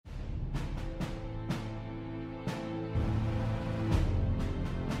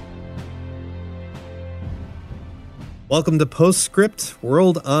Welcome to Postscript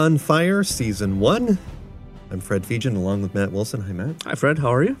World on Fire Season 1. I'm Fred Fegan along with Matt Wilson. Hi, Matt. Hi, Fred.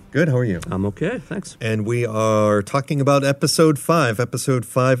 How are you? Good. How are you? I'm okay. Thanks. And we are talking about Episode 5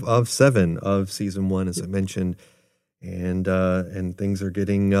 of 7 of Season 1, as I mentioned. And things are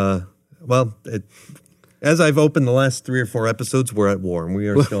getting, as I've opened the last 3 or 4 episodes, we're at war, and we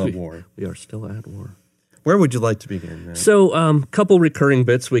are still at war. We are still at war. Where would you like to begin, Matt? So, couple recurring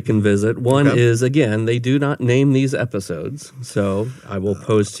bits we can visit. One is, again, they do not name these episodes. So I will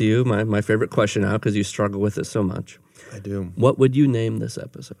pose to you my favorite question now because you struggle with it so much. I do. What would you name this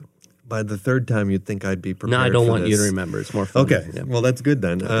episode? By the third time, you'd think I'd be prepared. No, I don't for want this. you to remember. It's more fun. Okay. Yeah. Well, that's good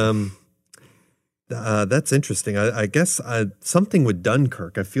then. That's interesting. I guess something with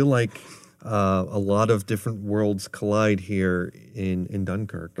Dunkirk. I feel like a lot of different worlds collide here in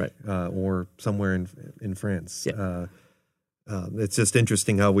Dunkirk, right? Or somewhere in France. Yeah. It's just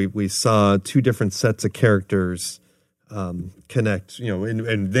interesting how we saw 2 different sets of characters connect,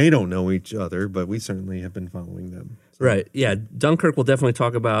 and they don't know each other, but we certainly have been following them. So. Right. Yeah. Dunkirk we'll definitely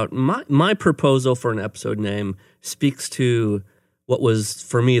talk about. My proposal for an episode name speaks to what was,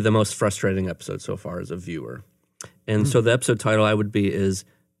 for me, the most frustrating episode so far as a viewer. And so the episode title is,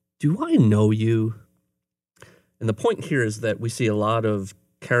 Do I Know You? And the point here is that we see a lot of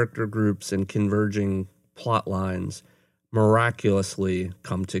character groups and converging plot lines miraculously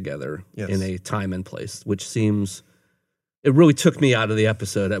come together in a time and place, which seems... It really took me out of the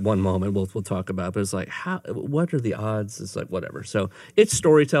episode at one moment. We'll talk about, but it's like, what are the odds? It's like, whatever. So it's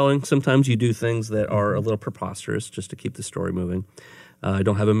storytelling. Sometimes you do things that are a little preposterous just to keep the story moving. I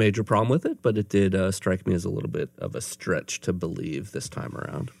don't have a major problem with it, but it did strike me as a little bit of a stretch to believe this time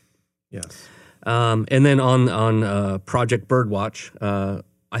around. Yes. And then on Project Birdwatch,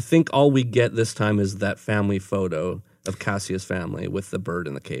 I think all we get this time is that family photo of Cassia's family with the bird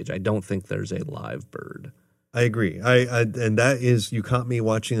in the cage. I don't think there's a live bird. I agree. And that is, you caught me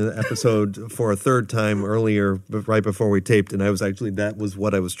watching the episode for a third time earlier, right before we taped, and that was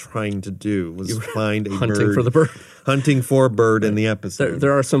what I was trying to do, was find a hunting bird. For the bird. Hunting for a bird in the episode.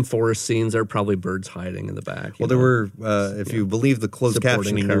 There are some forest scenes. There are probably birds hiding in the back. Well, there were, if you believe the closed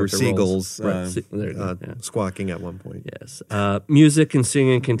captioning, there were seagulls squawking at one point. Yes. Music and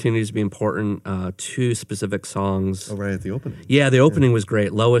singing continues to be important. 2 specific songs. Oh, right at the opening. Yeah, the opening was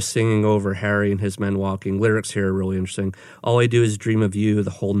great. Lois singing over Harry and his men walking. Lyrics here are really interesting. All I do is dream of you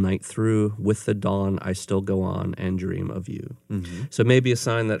the whole night through. With the dawn, I still go on and dream of you. Mm-hmm. So maybe a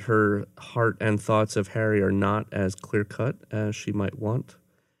sign that her heart and thoughts of Harry are not as clear-cut as she might want,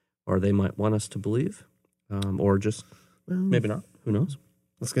 or they might want us to believe, or just maybe not. Who knows?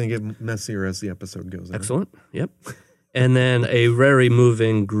 It's going to get messier as the episode goes on. Excellent. Yep. And then a very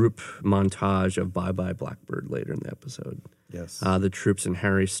moving group montage of Bye Bye Blackbird later in the episode. Yes. The troops and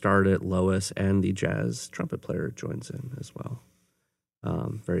Harry start it, Lois, and the jazz trumpet player joins in as well.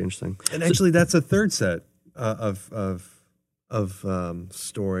 Very interesting. And actually, that's a third set of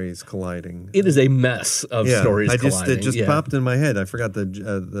stories colliding. It is a mess of stories colliding. It just popped in my head. I forgot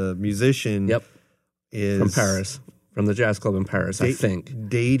the musician is... From Paris. From the jazz club in Paris, I think.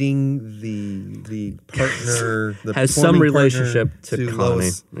 Dating the partner... has some relationship to Connie.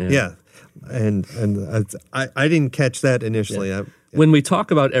 Lois. Yeah. And I didn't catch that initially. Yeah. When we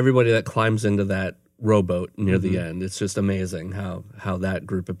talk about everybody that climbs into that rowboat near the end, it's just amazing how that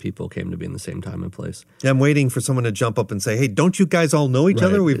group of people came to be in the same time and place. Yeah, I'm waiting for someone to jump up and say, hey, don't you guys all know each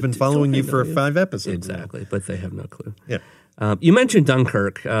other? We've been following you for 5 episodes. Exactly, but they have no clue. Yeah. You mentioned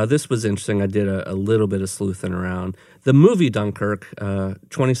Dunkirk. This was interesting. I did a little bit of sleuthing around. The movie Dunkirk,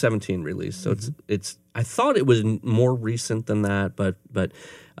 2017 release. So it's. I thought it was more recent than that, but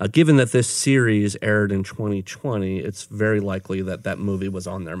given that this series aired in 2020, it's very likely that movie was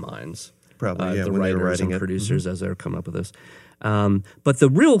on their minds. Probably, the writers and producers as they're coming up with this. But the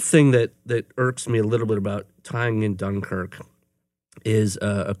real thing that irks me a little bit about tying in Dunkirk is,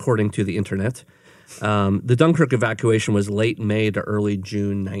 according to the internet, the Dunkirk evacuation was late May to early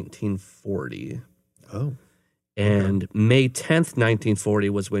June 1940. Oh. And May 10th, 1940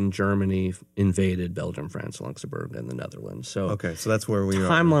 was when Germany invaded Belgium, France, Luxembourg, and the Netherlands. So that's where we are.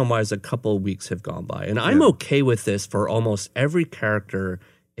 Timeline-wise, a couple of weeks have gone by. And I'm okay with this for almost every character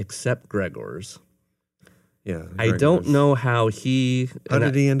except Gregor's. Yeah. I don't know how he... How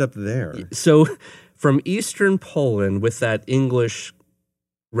did he end up there? So from Eastern Poland with that English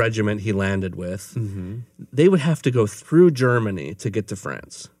regiment he landed with, they would have to go through Germany to get to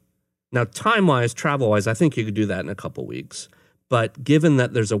France. Now, time-wise, travel-wise, I think you could do that in a couple weeks. But given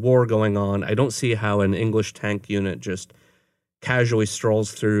that there's a war going on, I don't see how an English tank unit just casually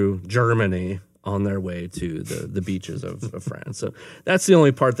strolls through Germany on their way to the beaches of France. So that's the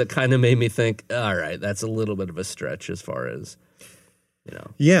only part that kind of made me think, all right, that's a little bit of a stretch as far as, you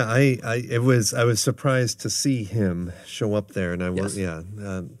know. Yeah, I was surprised to see him show up there, and I was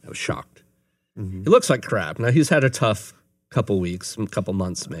I was shocked. He looks like crap. Now he's had a tough couple weeks, couple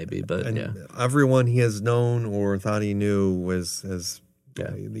months maybe, but everyone he has known or thought he knew has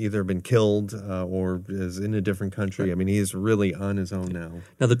either been killed or is in a different country. Right. I mean, he's really on his own now.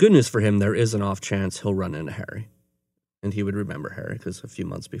 Now, the good news for him, there is an off chance he'll run into Harry. And he would remember Harry because a few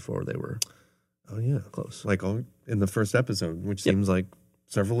months before they were close. Like in the first episode, which seems like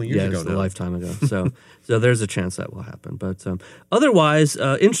several years ago now. A lifetime ago. So there's a chance that will happen. But otherwise,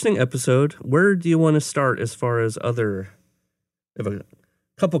 interesting episode. Where do you want to start as far as other... We have a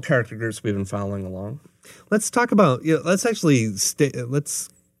couple character groups we've been following along. Let's talk about. Let's actually let's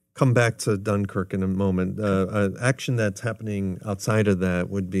come back to Dunkirk in a moment. Action that's happening outside of that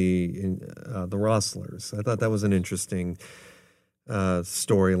would be in, the Rosslers. I thought that was an interesting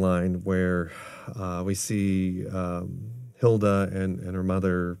storyline where we see Hilda and her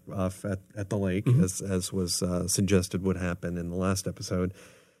mother off at the lake, as was suggested would happen in the last episode.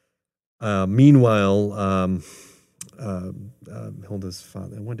 Meanwhile. Hilda's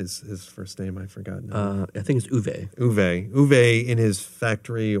father. What is his first name? I forgot now. I think it's Uwe. Uwe in his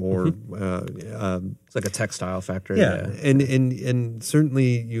factory, or it's like a textile factory. Yeah, and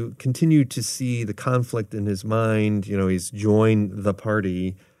certainly you continue to see the conflict in his mind. You know, he's joined the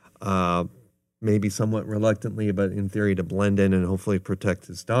party, maybe somewhat reluctantly, but in theory to blend in and hopefully protect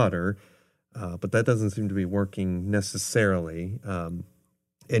his daughter. But that doesn't seem to be working necessarily.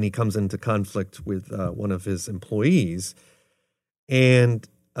 And he comes into conflict with one of his employees, and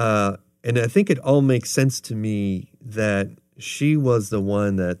I think it all makes sense to me that she was the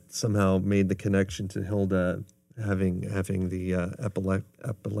one that somehow made the connection to Hilda having the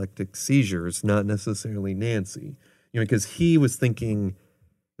epileptic seizures, not necessarily Nancy. You know, because he was thinking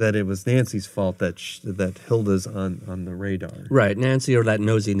that it was Nancy's fault that Hilda's on the radar. Right, Nancy or that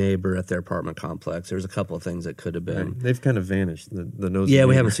nosy neighbor at their apartment complex. There's a couple of things that could have been. Right. They've kind of vanished, the nosy neighbor.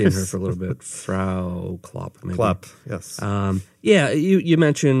 We haven't seen her for a little bit. Frau Klopp, maybe. Klopp, yes. You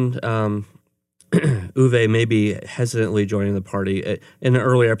mentioned Uwe maybe hesitantly joining the party. In an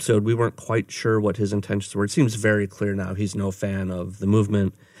earlier episode, we weren't quite sure what his intentions were. It seems very clear now he's no fan of the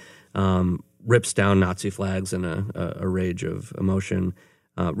movement, rips down Nazi flags in a rage of emotion.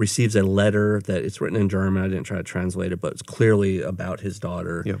 Receives a letter that it's written in German. I didn't try to translate it, but it's clearly about his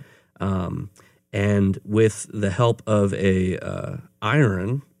daughter. Yeah. And with the help of a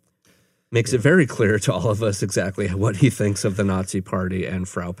iron, makes it very clear to all of us exactly what he thinks of the Nazi Party and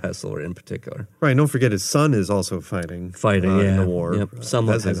Frau Pessler in particular. Right. Don't forget his son is also fighting in the war. Yep.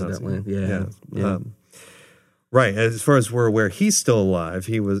 Somewhat hesitantly. Yeah. Right. As far as we're aware, he's still alive.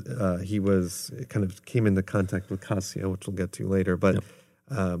 He was kind of came into contact with Cassia, which we'll get to later. But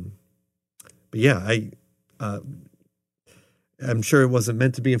I'm sure it wasn't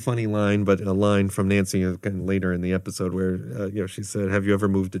meant to be a funny line, but a line from Nancy kind of later in the episode where she said, "Have you ever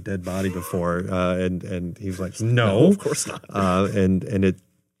moved a dead body before?" And he's like, "No, of course not." And it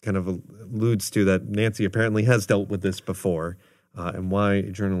kind of alludes to that Nancy apparently has dealt with this before, and why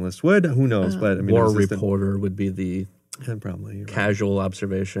a journalist would, who knows? But I mean, war reporter would be the probably casual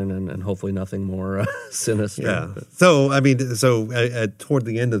observation, and hopefully nothing more sinister. Yeah. So I mean, toward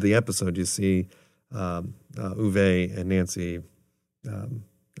the end of the episode, you see Uwe and Nancy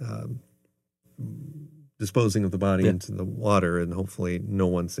disposing of the body into the water, and hopefully no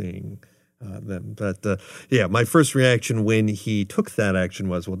one seeing them. But my first reaction when he took that action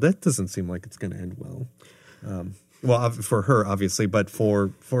was, well, that doesn't seem like it's going to end well. Well, for her, obviously, but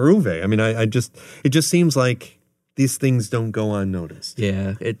for Uwe, I mean, it just seems like these things don't go unnoticed.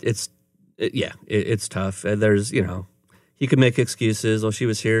 Yeah, it's tough. There's, he could make excuses. Well, she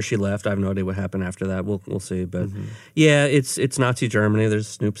was here, she left. I have no idea what happened after that. We'll see. But it's Nazi Germany.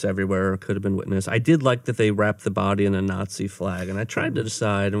 There's snoops everywhere. Could have been witness. I did like that they wrapped the body in a Nazi flag, and I tried to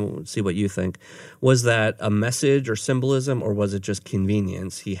decide, and we'll see what you think. Was that a message or symbolism, or was it just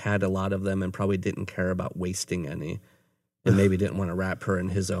convenience? He had a lot of them and probably didn't care about wasting any, and maybe didn't want to wrap her in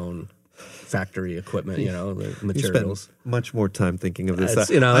his own factory equipment, the materials. You spent much more time thinking of this.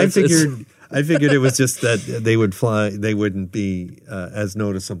 I figured it was just that they would fly. They wouldn't be as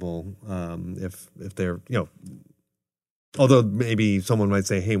noticeable if they're Although maybe someone might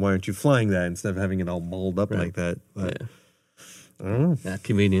say, "Hey, why aren't you flying that instead of having it all balled up like that?" But I don't know. Not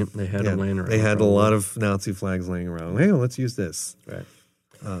convenient. They had them laying around. They had a lot of Nazi flags laying around. Hey, let's use this. Right.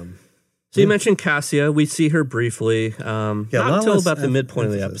 So you mentioned Cassia. We see her briefly, not until about the midpoint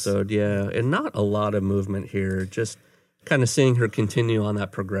of the episode. Yeah, and not a lot of movement here. Just kind of seeing her continue on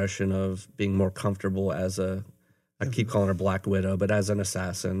that progression of being more comfortable as I keep calling her Black Widow, but as an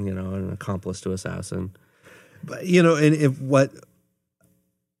assassin, an accomplice to assassin. But, and what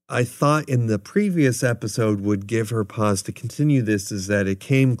I thought in the previous episode would give her pause to continue this is that it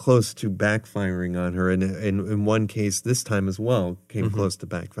came close to backfiring on her. And in one case, this time as well, came close to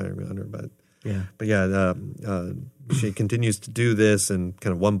backfiring on her. But she continues to do this and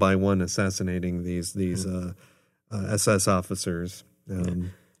kind of one by one assassinating these SS officers.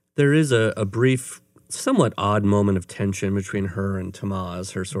 There is a brief, somewhat odd moment of tension between her and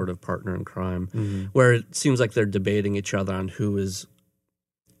Tamaz, her sort of partner in crime, where it seems like they're debating each other on who is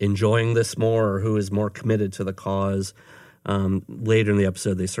enjoying this more or who is more committed to the cause. Later in the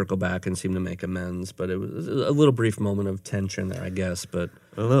episode, they circle back and seem to make amends, but it was a little brief moment of tension there, I guess. But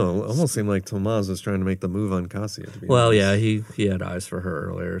I don't know. It almost seemed like Tamaz was trying to make the move on Cassia. Well, yeah, he had eyes for her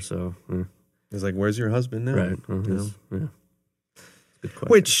earlier, so he's like, "Where's your husband now?" Right. Yeah. Good question.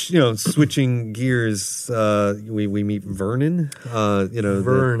 Which, switching gears, we meet Vernon.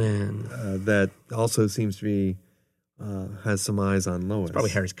 Vernon. That also seems to be has some eyes on Lois. It's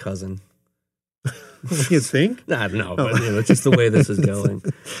probably Harry's cousin. You think? I don't know, but it's just the way this is going.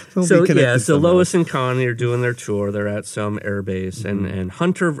 So Lois and Connie are doing their tour. They're at some air base, and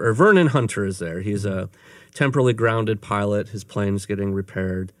Vernon Hunter is there. He's a temporally grounded pilot. His plane's getting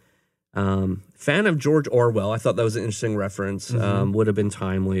repaired. Fan of George Orwell. I thought that was an interesting reference. Would have been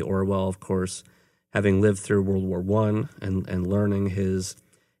timely. Orwell, of course, having lived through World War I and learning his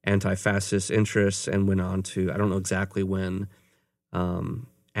anti-fascist interests, and went on to, I don't know exactly when,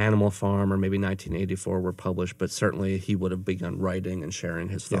 Animal Farm or maybe 1984 were published, but certainly he would have begun writing and sharing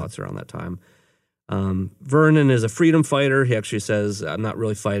his thoughts around that time. Vernon is a freedom fighter. He actually says, I'm not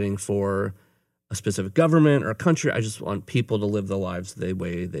really fighting for a specific government or a country. I just want people to live the lives the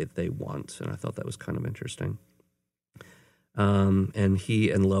way they want. And I thought that was kind of interesting. And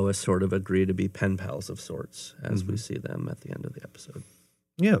he and Lois sort of agree to be pen pals of sorts as we see them at the end of the episode.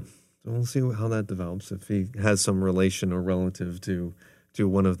 Yeah. So we'll see how that develops, if he has some relation or relative to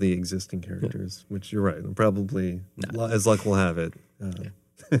one of the existing characters, which you're right. Probably, as luck will have it.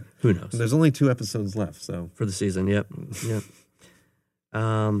 Who knows? There's only 2 episodes left, so. For the season, yep.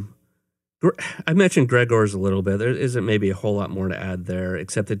 I mentioned Gregor's a little bit. There isn't maybe a whole lot more to add there,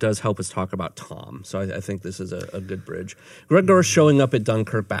 except it does help us talk about Tom. So I think this is a good bridge. Gregor showing up at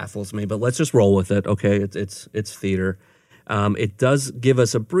Dunkirk baffles me, but let's just roll with it. Okay, it's theater. It does give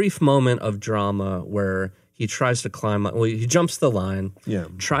us a brief moment of drama where he tries to climb. Well, he jumps the line. Yeah.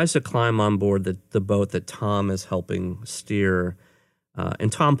 Tries to climb on board the boat that Tom is helping steer,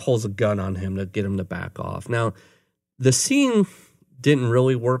 and Tom pulls a gun on him to get him to back off. Now, the scene didn't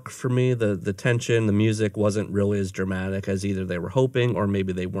really work for me. The tension, the music wasn't really as dramatic as either they were hoping, or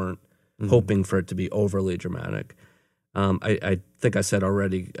maybe they weren't hoping for it to be overly dramatic. I think I said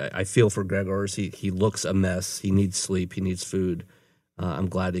already, I feel for Gregor. He looks a mess. He needs sleep. He needs food. I'm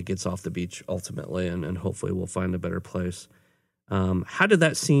glad he gets off the beach ultimately, and hopefully we'll find a better place. How did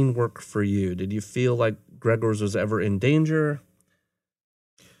that scene work for you? Did you feel like Gregor's was ever in danger?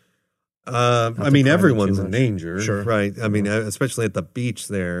 Everyone's in danger, sure. Right? I mean, especially at the beach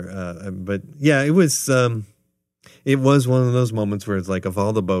there. But yeah, it was one of those moments where it's like, of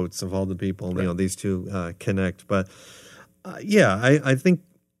all the boats, of all the people, right, these two connect. But I think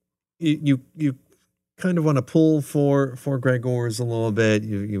you kind of want to pull for Gregor's a little bit.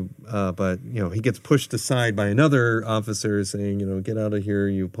 But he gets pushed aside by another officer saying, get out of here,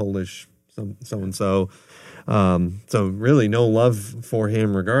 you Polish so and so. So really no love for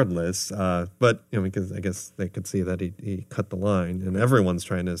him regardless. But because I guess they could see that he cut the line, and everyone's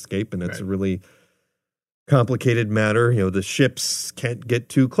trying to escape, and it's a really complicated matter. The ships can't get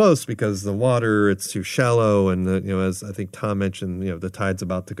too close because the water, it's too shallow, and as I think Tom mentioned, the tide's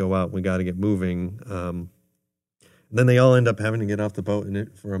about to go out. We got to get moving. And then they all end up having to get off the boat in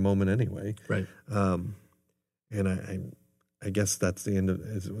it for a moment anyway. Right. And I guess that's the end of.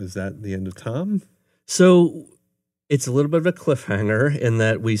 Is that the end of Tom? So it's a little bit of a cliffhanger in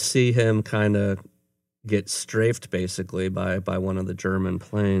that we see him kind of get strafed basically by one of the German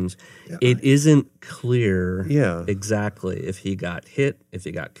planes. Yeah, it isn't clear exactly if he got hit, if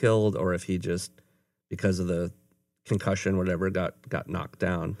he got killed, or if he just, because of the concussion, whatever, got knocked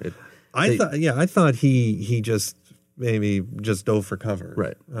down. I thought he just maybe just dove for cover.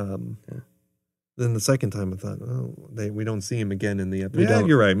 Right. Then the second time I thought, we don't see him again in the episode. Yeah,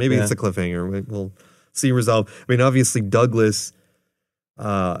 you're right. Maybe it's a cliffhanger. We'll see resolve. I mean, obviously Douglas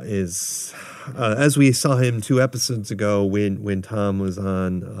is, as we saw him 2 episodes ago when Tom was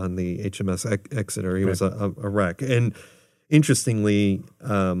on the HMS Exeter, he was a wreck. And interestingly,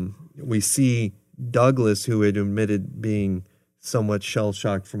 we see Douglas, who had admitted being somewhat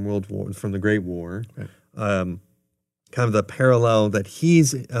shell-shocked from the Great War, Right. Kind of the parallel that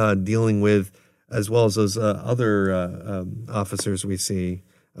he's dealing with, as well as those other officers we see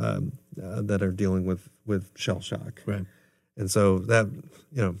that are dealing with shell shock. Right. And so that,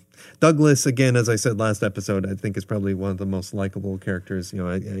 Douglas, again, as I said last episode, I think is probably one of the most likable characters.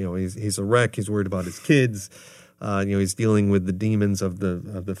 He's a wreck. He's worried about his kids. He's dealing with the demons of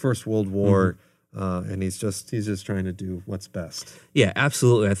the First World War. And he's just trying to do what's best. Yeah,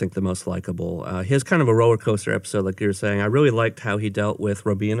 absolutely. I think the most likable. He has kind of a roller coaster episode, like you were saying. I really liked how he dealt with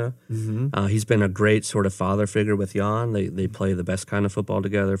Robina. Mm-hmm. He's been a great sort of father figure with Jan. They play the best kind of football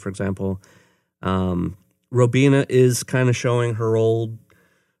together, for example. Robina is kind of showing her old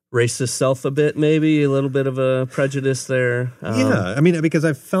racist self a bit, maybe a little bit of a prejudice there. Yeah, I mean, because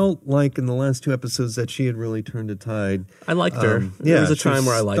I felt like in the last 2 episodes that she had really turned a tide. I liked her. There was a time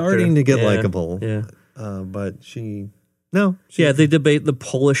where I liked her. Starting to get likable. Yeah. But she they debate the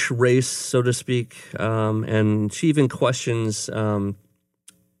Polish race, so to speak, and she even questions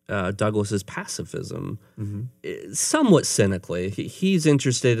Douglas's pacifism, somewhat cynically. He's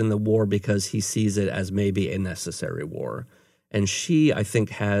interested in the war because he sees it as maybe a necessary war. And she, I think,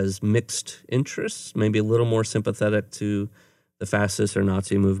 has mixed interests, maybe a little more sympathetic to the fascist or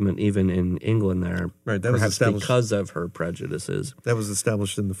Nazi movement, even in England there. Right, that perhaps was established because of her prejudices. That was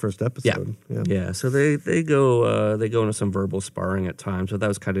established in the first episode. Yeah. So they go into some verbal sparring at times. So that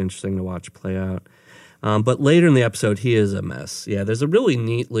was kind of interesting to watch play out. But later in the episode, he is a mess. Yeah, there's a really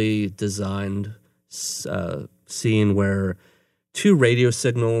neatly designed scene where 2 radio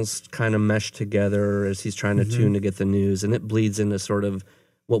signals kind of mesh together as he's trying to tune to get the news, and it bleeds into sort of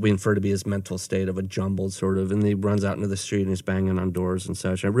what we infer to be his mental state of a jumbled sort of, and he runs out into the street and he's banging on doors and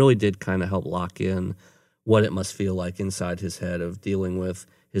such. And it really did kind of help lock in what it must feel like inside his head of dealing with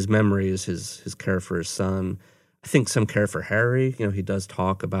his memories, his care for his son. I think some care for Harry. He does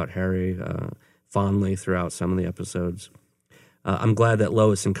talk about Harry fondly throughout some of the episodes. I'm glad that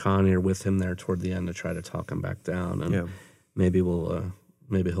Lois and Connie are with him there toward the end to try to talk him back down. And maybe he'll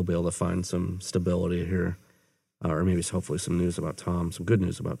be able to find some stability here, or maybe hopefully some news about Tom, some good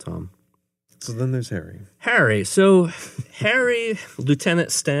news about Tom. So then there's Harry. So Harry,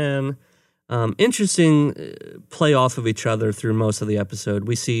 Lieutenant Stan, interesting play off of each other through most of the episode.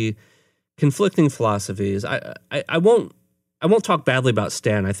 We see conflicting philosophies. I won't talk badly about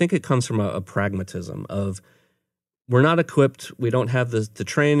Stan. I think it comes from a pragmatism of, we're not equipped. We don't have the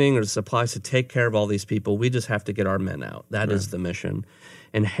training or the supplies to take care of all these people. We just have to get our men out. That is the mission.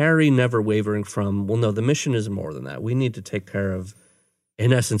 And Harry never wavering from, well, no, the mission is more than that. We need to take care of,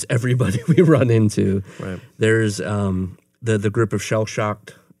 in essence, everybody we run into. Right. There's the group of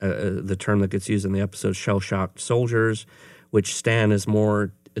shell-shocked, the term that gets used in the episode, shell-shocked soldiers, which Stan is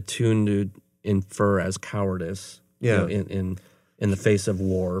more attuned to infer as cowardice. Yeah. In the face of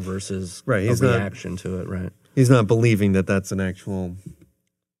war versus a reaction to it. Right. He's not believing that that's an actual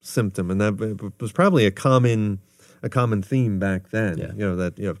symptom, and that was probably a common theme back then.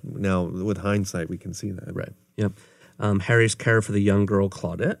 Yeah. Now with hindsight we can see that. Right. Yep. Harry's care for the young girl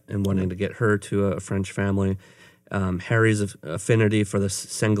Claudette and wanting to get her to a French family. Harry's affinity for the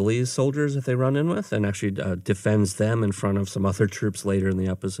Senegalese soldiers that they run in with, and actually defends them in front of some other troops later in the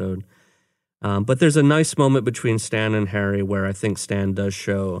episode. But there's a nice moment between Stan and Harry where I think Stan does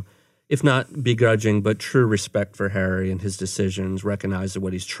show, if not begrudging, but true respect for Harry and his decisions, recognizes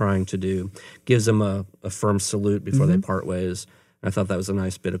what he's trying to do, gives him a firm salute before they part ways. And I thought that was a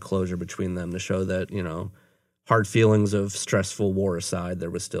nice bit of closure between them to show that, hard feelings of stressful war aside, there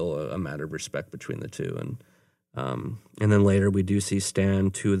was still a matter of respect between the two. And then later we do see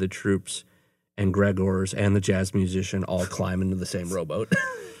Stan, 2 of the troops, and Gregors and the jazz musician all climb into the same rowboat.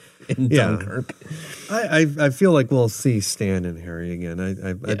 In Dunkirk. I feel like we'll see Stan and Harry again.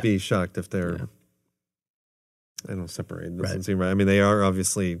 I'd be shocked if they're separated. Doesn't seem right. I mean, they are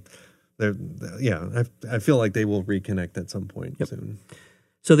obviously I feel like they will reconnect at some point soon.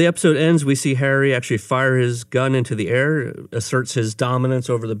 So the episode ends. We see Harry actually fire his gun into the air, asserts his dominance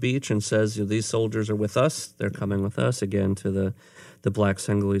over the beach, and says, "These soldiers are with us. They're coming with us," again to the black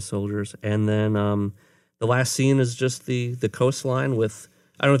Senegalese soldiers. And then the last scene is just the coastline with,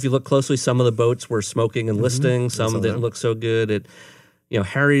 I don't know if you look closely, some of the boats were smoking and listing. Some didn't look so good.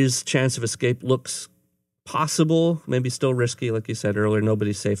 Harry's chance of escape looks possible, maybe still risky, like you said earlier.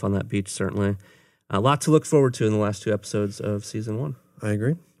 Nobody's safe on that beach, certainly. A lot to look forward to in the last 2 episodes of season 1. I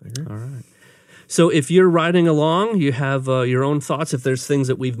agree. All right. So if you're riding along, you have your own thoughts. If there's things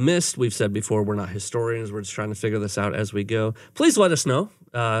that we've missed, we've said before, we're not historians. We're just trying to figure this out as we go. Please let us know.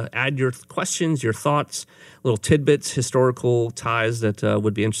 Add your questions, your thoughts, little tidbits, historical ties that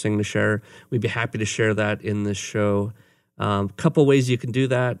would be interesting to share. We'd be happy to share that in this show. Couple ways you can do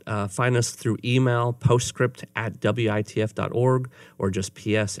that. Find us through email, postscript@witf.org, or just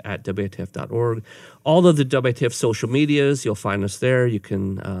ps@witf.org. All of the WITF social medias, you'll find us there. You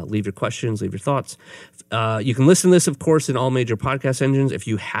can leave your questions, leave your thoughts. You can listen to this, of course, in all major podcast engines. If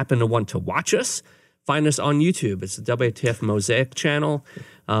you happen to want to watch us, find us on YouTube. It's the WITF Mosaic channel.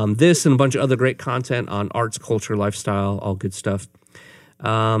 This and a bunch of other great content on arts, culture, lifestyle, all good stuff.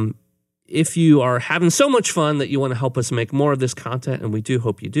 If you are having so much fun that you want to help us make more of this content, and we do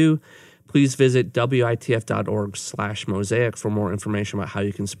hope you do, please visit witf.org/mosaic for more information about how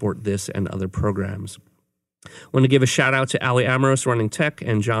you can support this and other programs. I want to give a shout out to Ali Amoros running tech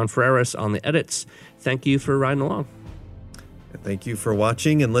and John Ferreras on the edits. Thank you for riding along. Thank you for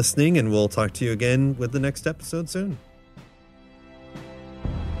watching and listening, and we'll talk to you again with the next episode soon.